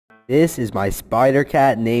This is my spider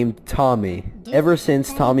cat named Tommy. Ever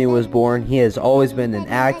since Tommy was born, he has always been an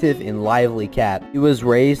active and lively cat. He was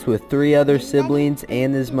raised with 3 other siblings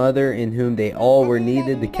and his mother, in whom they all were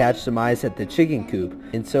needed to catch some mice at the chicken coop.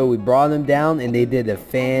 And so we brought him down and they did a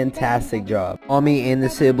fantastic job. Tommy and the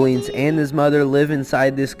siblings and his mother live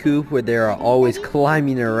inside this coop where they are always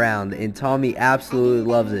climbing around, and Tommy absolutely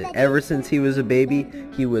loves it. Ever since he was a baby,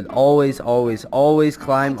 he would always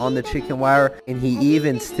climb on the chicken wire, and he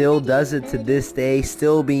even still does it to this day,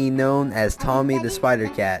 still being known as Tommy the Spider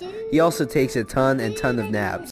Cat. He also takes a ton of naps.